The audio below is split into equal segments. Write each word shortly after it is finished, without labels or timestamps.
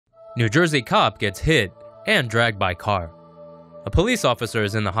New Jersey cop gets hit and dragged by car. A police officer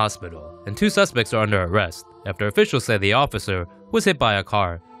is in the hospital, and 2 suspects are under arrest after officials say the officer was hit by a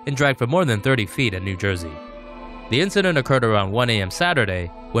car and dragged for more than 30 feet in New Jersey. The incident occurred around 1 a.m. Saturday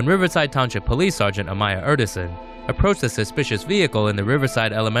when Riverside Township Police Sgt. Amaya Urtasun approached a suspicious vehicle in the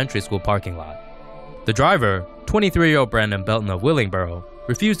Riverside Elementary School parking lot. The driver, 23-year-old Brendon Belton of Willingboro,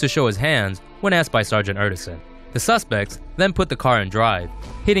 refused to show his hands when asked by Sergeant Urtasun. The suspects then put the car in drive,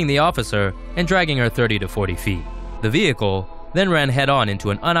 hitting the officer and dragging her 30 to 40 feet. The vehicle then ran head-on into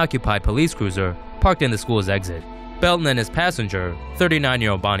an unoccupied police cruiser parked in the school's exit. Belton and his passenger,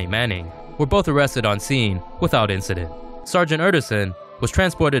 39-year-old Bonnie Manning, were both arrested on scene without incident. Sergeant Urtasun was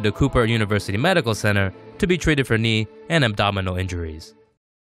transported to Cooper University Medical Center to be treated for knee and abdominal injuries.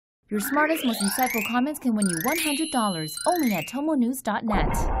 Your smartest, most insightful comments can win you $100 only at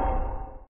TomoNews.net.